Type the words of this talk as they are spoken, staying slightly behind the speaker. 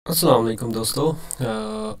अस्सलाम वालेकुम दोस्तों।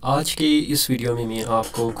 आज की इस वीडियो में मैं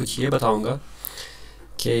आपको कुछ ये बताऊंगा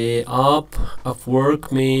कि आप अपवर्क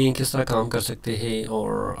में किस तरह काम कर सकते हैं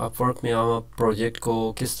और अपवर्क में आप प्रोजेक्ट को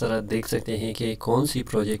किस तरह देख सकते हैं कि कौन सी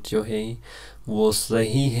प्रोजेक्ट जो है वो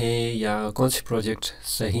सही है या कौन सी प्रोजेक्ट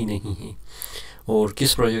सही नहीं है, और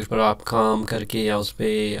किस प्रोजेक्ट पर आप काम करके या उस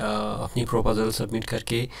पर अपनी प्रपोजल सबमिट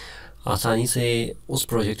करके आसानी से उस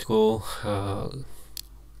प्रोजेक्ट को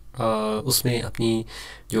उसमें अपनी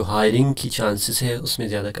जो हायरिंग की चांसेस है उसमें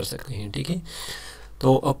ज़्यादा कर सकते हैं। ठीक है,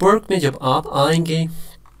 तो अपवर्क में जब आप आएंगे,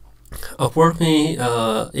 अपवर्क में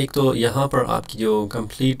एक तो यहाँ पर आपकी जो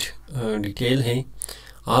कंप्लीट डिटेल है,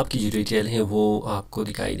 आपकी जो डिटेल है वो आपको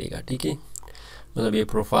दिखाई देगा। ठीक है, मतलब ये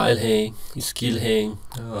प्रोफाइल है, स्किल है,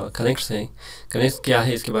 कनेक्ट्स है। कनेक्ट्स क्या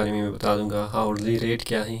है इसके बारे में मैं बता दूंगा, हाउरली रेट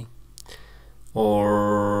क्या है,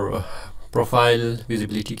 और प्रोफाइल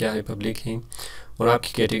विजिबिलिटी क्या है, पब्लिक है, और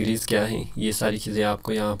आपकी कैटेगरीज़ क्या हैं। ये सारी चीज़ें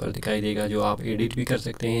आपको यहाँ पर दिखाई देगा, जो आप एडिट भी कर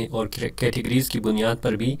सकते हैं, और कैटेगरीज़ की बुनियाद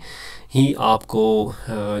पर भी ही आपको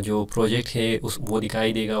जो प्रोजेक्ट है वो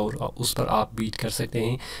दिखाई देगा और उस पर आप बीट कर सकते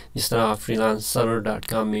हैं, जिस तरह आप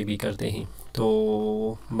freelancer.com में भी करते हैं।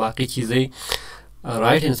 तो बाकी चीज़ें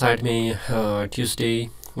राइट हैंड साइड में ट्यूसडे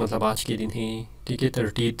मतलब आज के दिन है, ठीक है,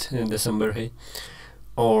 30 दिसंबर है,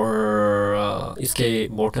 और इसके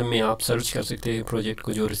बॉटम में आप सर्च कर सकते हैं प्रोजेक्ट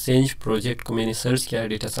को। जो रिसेंट प्रोजेक्ट को मैंने सर्च किया है,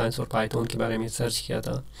 डेटा साइंस और पाइथन के बारे में सर्च किया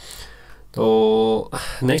था। तो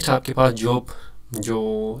नेक्स्ट आपके पास जॉब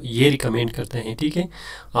जो ये रिकमेंड करते हैं, ठीक है,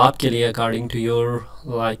 आपके लिए according to your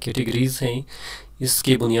like categories हैं,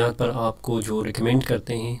 इसके बुनियाद पर आपको जो रिकमेंड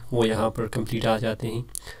करते हैं वो यहाँ पर कंप्लीट आ जाते हैं।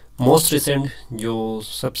 मोस्ट रिसेंट जो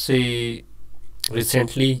सबसे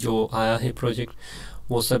रिसेंटली जो आया है प्रोजेक्ट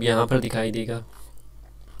वो सब यहाँ पर दिखाई देगा,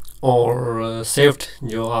 और सेव्ड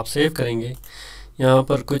जो आप सेव करेंगे यहाँ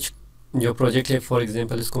पर कुछ जो प्रोजेक्ट है, फॉर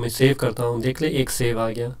एग्जांपल इसको मैं सेव करता हूँ, देख ले एक सेव आ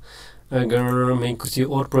गया। अगर मैं किसी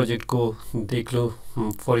और प्रोजेक्ट को देख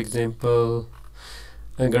लूँ, फॉर एग्जांपल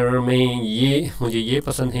अगर मैं मुझे ये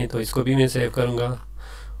पसंद है तो इसको भी मैं सेव करूँगा,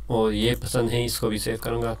 और ये पसंद है इसको भी सेव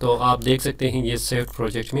करूँगा। तो आप देख सकते हैं ये सेव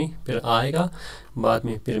प्रोजेक्ट में फिर आएगा, बाद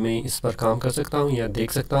में फिर मैं इस पर काम कर सकता हूँ या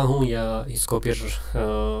देख सकता हूँ, या इसको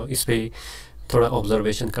फिर इस पर थोड़ा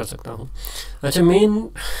ऑब्जर्वेशन कर सकता हूँ। अच्छा, मेन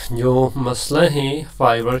जो मसला है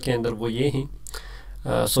फाइवर के अंदर वो ये है,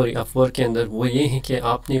 अपवर्क के अंदर वो ये है कि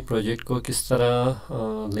आपने प्रोजेक्ट को किस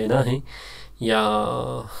तरह लेना है, या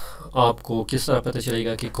आपको किस तरह पता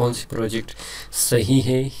चलेगा कि कौन सी प्रोजेक्ट सही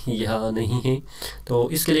है या नहीं है। तो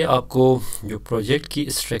इसके लिए आपको जो प्रोजेक्ट की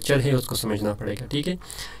स्ट्रक्चर है उसको समझना पड़ेगा। ठीक है,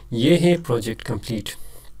 ये है प्रोजेक्ट कंप्लीट,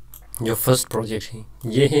 जो फर्स्ट प्रोजेक्ट है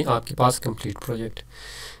ये है आपके पास कंप्लीट प्रोजेक्ट।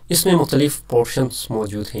 इसमें मुख्तलिफ पोर्शंस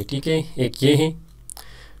मौजूद हैं। ठीक है, एक ये है,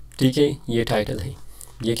 ठीक है, ये टाइटल है,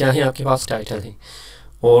 ये क्या है आपके पास टाइटल है,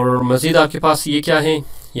 और मज़ीद आपके पास ये क्या है,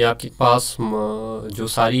 ये आपके पास जो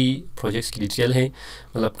सारी प्रोजेक्ट्स की डिटेल है,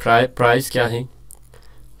 मतलब प्राइस क्या है।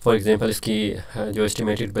 फॉर एग्जांपल इसकी जो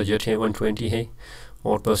एस्टिमेटेड बजट है 120 है,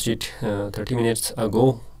 और पोस्टेड 30 मिनट्स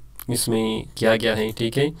अगो इसमें किया गया है।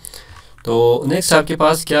 ठीक है, तो नेक्स्ट आपके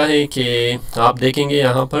पास क्या है कि आप देखेंगे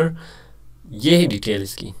यहाँ पर ये है डिटेल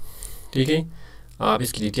इसकी। ठीक है, आप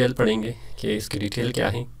इसकी डिटेल पढ़ेंगे कि इसकी डिटेल क्या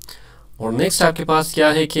है, और नेक्स्ट आपके पास क्या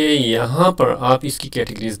है कि यहाँ पर आप इसकी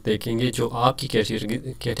कैटेगरीज देखेंगे, जो आपकी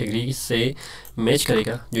कैटेगरी से मैच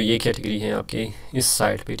करेगा। जो ये कैटेगरी है आपके इस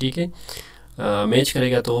साइड पे, ठीक है, मैच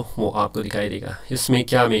करेगा तो वो आपको दिखाई देगा। इसमें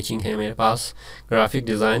क्या मैचिंग है, मेरे पास ग्राफिक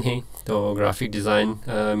डिज़ाइन है, तो ग्राफिक डिज़ाइन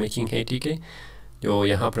मैचिंग है। ठीक है, जो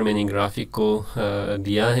यहाँ पर मैंने ग्राफिक को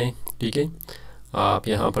दिया है, ठीक है, आप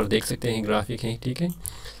यहाँ पर देख सकते हैं ग्राफिक है। ठीक है,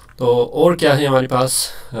 तो और क्या है हमारे पास,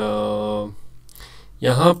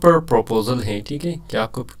 यहाँ पर प्रपोजल है। ठीक है, कि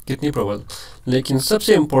आपको कितनी प्रपोजल, लेकिन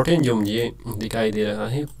सबसे इम्पोर्टेंट जो मुझे दिखाई दे रहा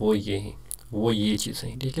है वो ये है, वो ये चीज़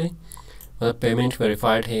है। ठीक है, मतलब पेमेंट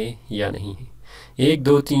वेरीफाइड है या नहीं है। 1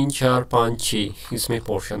 2 3 4 5 6 इसमें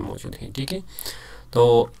पोर्शन मौजूद है। ठीक है,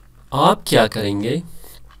 तो आप क्या करेंगे,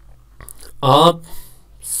 आप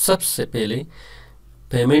सबसे पहले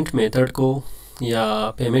पेमेंट मेथड को या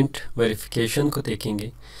पेमेंट वेरिफिकेशन को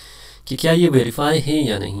देखेंगे कि क्या ये वेरीफाई है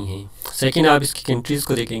या नहीं है। सेकंड, आप इसकी कंट्रीज़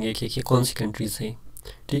को देखेंगे कि कौन सी कंट्रीज़ है।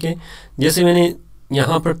 ठीक है, जैसे मैंने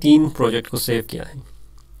यहाँ पर 3 प्रोजेक्ट को सेव किया है,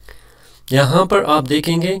 यहाँ पर आप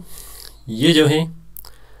देखेंगे ये जो है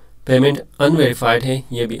पेमेंट अनवेरीफाइड है,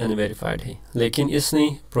 ये भी अनवेरीफाइड है, लेकिन इसने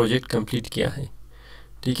प्रोजेक्ट कंप्लीट किया है।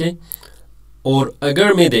 ठीक है, और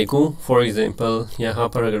अगर मैं देखूँ फॉर एग्ज़ाम्पल यहाँ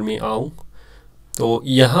पर अगर मैं आऊँ तो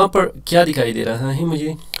यहाँ पर क्या दिखाई दे रहा है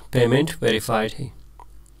मुझे, पेमेंट वेरीफाइड है,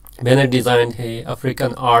 बैनर डिज़ाइन है,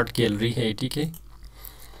 अफ्रीकन आर्ट गैलरी है। ठीक है,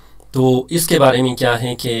 तो इसके बारे में क्या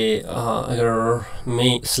है कि अगर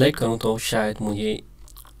मैं सिलेक्ट करूं तो शायद मुझे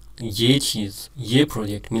ये चीज़, ये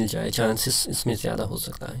प्रोजेक्ट मिल जाए, चांसेस इसमें ज़्यादा हो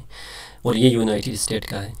सकता है। और ये यूनाइटेड स्टेट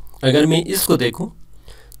का है। अगर मैं इसको देखूँ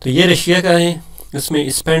तो ये रशिया का है, इसमें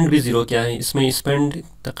स्पेंड भी ज़ीरो क्या है, इसमें स्पेंड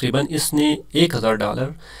तकरीबन इसने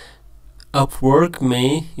 $1000 अपवर्क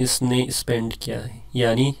में इसने स्पेंड किया है,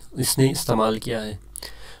 यानी इसने इस्तेमाल किया है।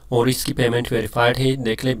 और इसकी पेमेंट वेरीफाइड है,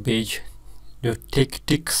 देख ले बेज जो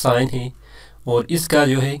टिक साइन है, और इसका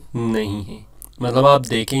जो है नहीं है। मतलब आप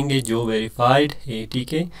देखेंगे जो वेरीफाइड है,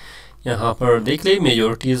 ठीक है, यहाँ पर देख ले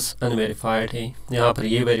मेजॉरिटीज़ अनवेरीफाइड है, यहाँ पर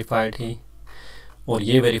ये वेरीफाइड है और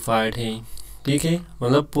ये वेरीफाइड है, ठीक है।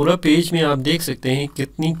 मतलब पूरा पेज में आप देख सकते हैं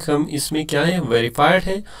कितनी कम इसमें क्या है, वेरीफाइड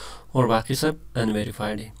है और बाकी सब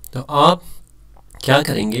अनवेरीफाइड है। तो आप क्या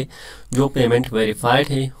करेंगे, जो पेमेंट वेरीफाइड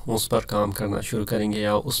है उस पर काम करना शुरू करेंगे,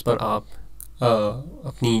 या उस पर आप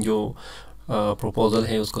अपनी जो प्रपोज़ल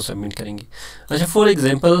है उसको सबमिट करेंगे। अच्छा, फॉर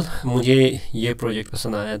एग्जांपल मुझे ये प्रोजेक्ट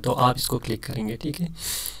पसंद आया तो आप इसको क्लिक करेंगे, ठीक है।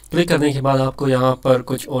 क्लिक करने के बाद आपको यहाँ पर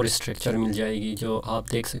कुछ और स्ट्रक्चर मिल जाएगी जो आप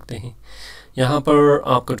देख सकते हैं। यहाँ पर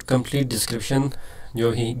आपको कंप्लीट डिस्क्रिप्शन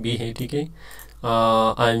जो ही भी है, ठीक है।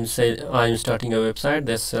 I am starting a website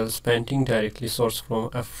that sells painting directly sourced from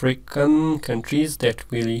African countries that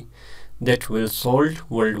will sold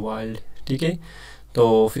worldwide, ठीक है। तो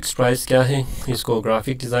फिक्स प्राइस क्या है, इसको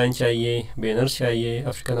ग्राफिक डिज़ाइन चाहिए, बैनर चाहिए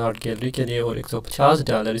अफ्रीकन आर्ट गैलरी के लिए, और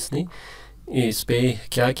 $150 इसने इस पे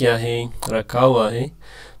क्या किया है, रखा हुआ है।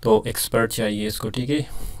 तो एक्सपर्ट चाहिए इसको, ठीक है।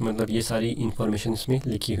 मतलब ये सारी इंफॉर्मेशन इसमें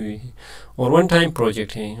लिखी हुई है। और वन टाइम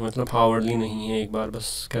प्रोजेक्ट है, मतलब हावरली नहीं है, एक बार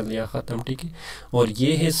बस कर लिया ख़त्म, ठीक है। और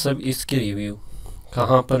ये है सब इसके रिव्यू,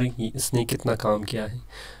 कहाँ पर इसने कितना काम किया है।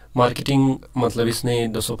 मार्केटिंग मतलब इसने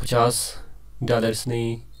 $250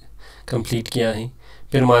 इसने कंप्लीट किया है।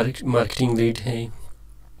 फिर मार्केटिंग लीड है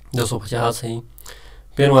 250 है,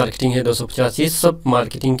 फिर मार्केटिंग है 250, ये सब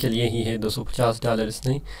मार्केटिंग के लिए ही है। $250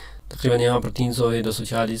 इसने तकरीबन यहाँ पर 300 है,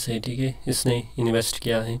 240 है, ठीक है, इसने इन्वेस्ट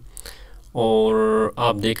किया है। और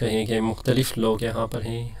आप देख रहे हैं कि मुख्तलिफ़ लोग यहाँ पर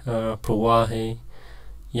हैं, प्रुवा है,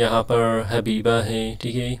 यहाँ पर हबीबा है,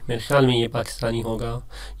 ठीक है, मेरे ख़्याल में ये पाकिस्तानी होगा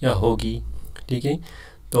या होगी, ठीक है।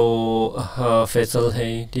 तो फैसल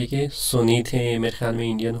है, ठीक है, सुनीत है, मेरे ख़्याल में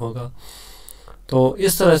इंडियन होगा। तो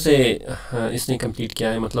इस तरह से इसने कंप्लीट किया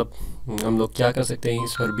है। मतलब हम लोग क्या कर सकते हैं,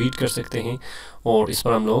 इस पर बीट कर सकते हैं और इस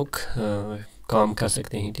पर हम लोग काम कर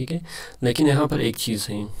सकते हैं, ठीक है। लेकिन यहाँ पर एक चीज़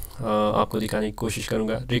है, आपको दिखाने की कोशिश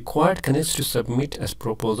करूँगा। Required connects to submit as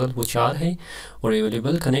proposal वो 4 है और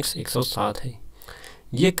अवेलेबल कनेक्ट्स 107 है।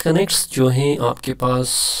 ये कनेक्ट्स जो हैं आपके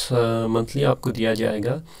पास मंथली आपको दिया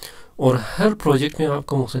जाएगा, और हर प्रोजेक्ट में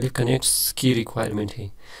आपको मुख्तलिफ कनेक्ट्स की रिक्वायरमेंट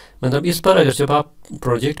है। मतलब इस पर अगर जब आप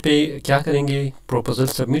प्रोजेक्ट पे क्या करेंगे, प्रपोजल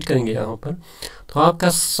सबमिट करेंगे यहाँ पर, तो आपका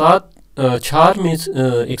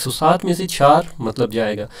 107 में से 4 मतलब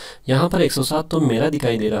जाएगा। यहाँ पर 107 तो मेरा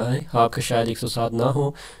दिखाई दे रहा है, आपका शायद 107 ना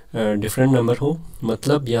हो, डिफरेंट नंबर हो।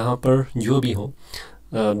 मतलब यहाँ पर जो भी हो,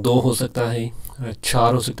 2 हो सकता है,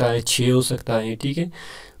 4 हो सकता है, 6 हो सकता है, ठीक है।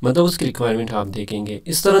 मतलब उसकी रिक्वायरमेंट आप देखेंगे।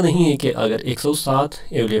 इस तरह नहीं है कि अगर 107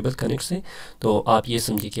 अवेलेबल कनेक्ट्स है तो आप ये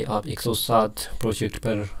समझिए कि आप 107 प्रोजेक्ट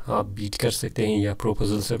पर आप बीट कर सकते हैं या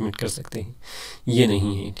प्रपोजल सबमिट कर सकते हैं, ये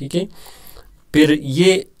नहीं है, ठीक है। फिर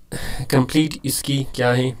ये कंप्लीट इसकी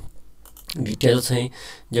क्या है, डिटेल्स हैं।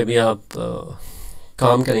 जब भी आप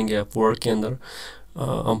काम करेंगे अपवर्क के अंदर,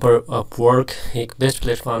 अपवर्क एक बेस्ट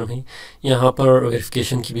प्लेटफॉर्म है। यहाँ पर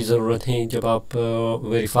वेरिफिकेशन की भी ज़रूरत है। जब आप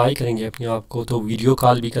वेरीफाई करेंगे अपने आप को तो वीडियो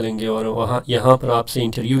कॉल भी करेंगे, और यहाँ पर आपसे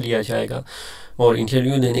इंटरव्यू लिया जाएगा, और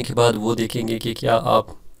इंटरव्यू लेने के बाद वो देखेंगे कि क्या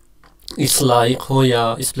आप इस लायक हो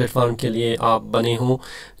या इस प्लेटफॉर्म के लिए आप बने हो,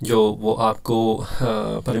 जो वो आपको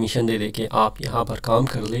परमिशन दे दे के आप यहाँ पर काम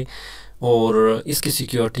कर ले। और इसकी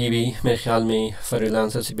सिक्योरिटी भी मेरे ख्याल में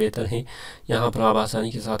फ्रीलांसर से बेहतर है। यहाँ पर आप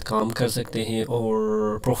आसानी के साथ काम कर सकते हैं,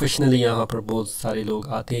 और प्रोफेशनली यहाँ पर बहुत सारे लोग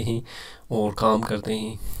आते हैं और काम करते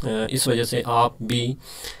हैं। इस वजह से आप भी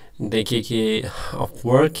देखिए कि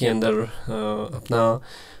अपवर्क के अंदर अपना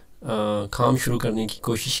काम शुरू करने की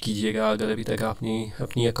कोशिश कीजिएगा। अगर अभी तक आपने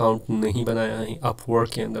अपनी अकाउंट नहीं बनाया है अपवर्क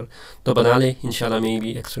के अंदर तो बना लें। इंशाल्लाह मैं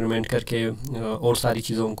भी एक्सपेरिमेंट करके और सारी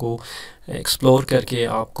चीज़ों को एक्सप्लोर करके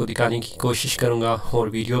आपको दिखाने की कोशिश करूँगा और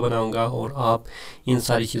वीडियो बनाऊँगा, और आप इन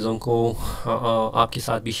सारी चीज़ों को आपके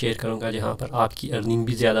साथ भी शेयर करूँगा, जहाँ पर आपकी अर्निंग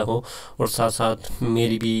भी ज़्यादा हो और साथ साथ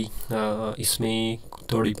मेरी भी इसमें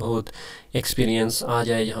थोड़ी बहुत एक्सपीरियंस आ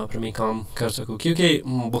जाए, जहाँ पर मैं काम कर सकूँ। क्योंकि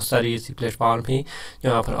बहुत सारी ऐसी प्लेटफॉर्म हैं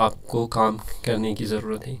जहाँ पर आपको काम करने की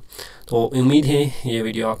ज़रूरत है। तो उम्मीद है ये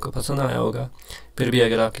वीडियो आपको पसंद आया होगा। फिर भी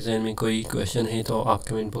अगर आपके जहन में कोई क्वेश्चन है तो आप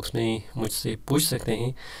कमेंट बॉक्स में मुझसे पूछ सकते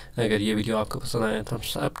हैं। अगर ये वीडियो आपको पसंद आया तो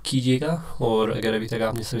सब कीजिएगा, और अगर अभी तक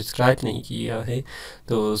आपने सब्सक्राइब नहीं किया है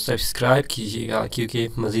तो सब्सक्राइब कीजिएगा, क्योंकि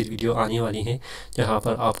मज़ीद वीडियो आने वाली हैं जहाँ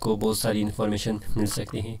पर आपको बहुत सारी इन्फॉर्मेशन मिल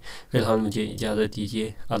सकती हैं। फ़िलहाल मुझे इजाज़त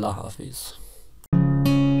दीजिए। अल्लाह हाफिज़।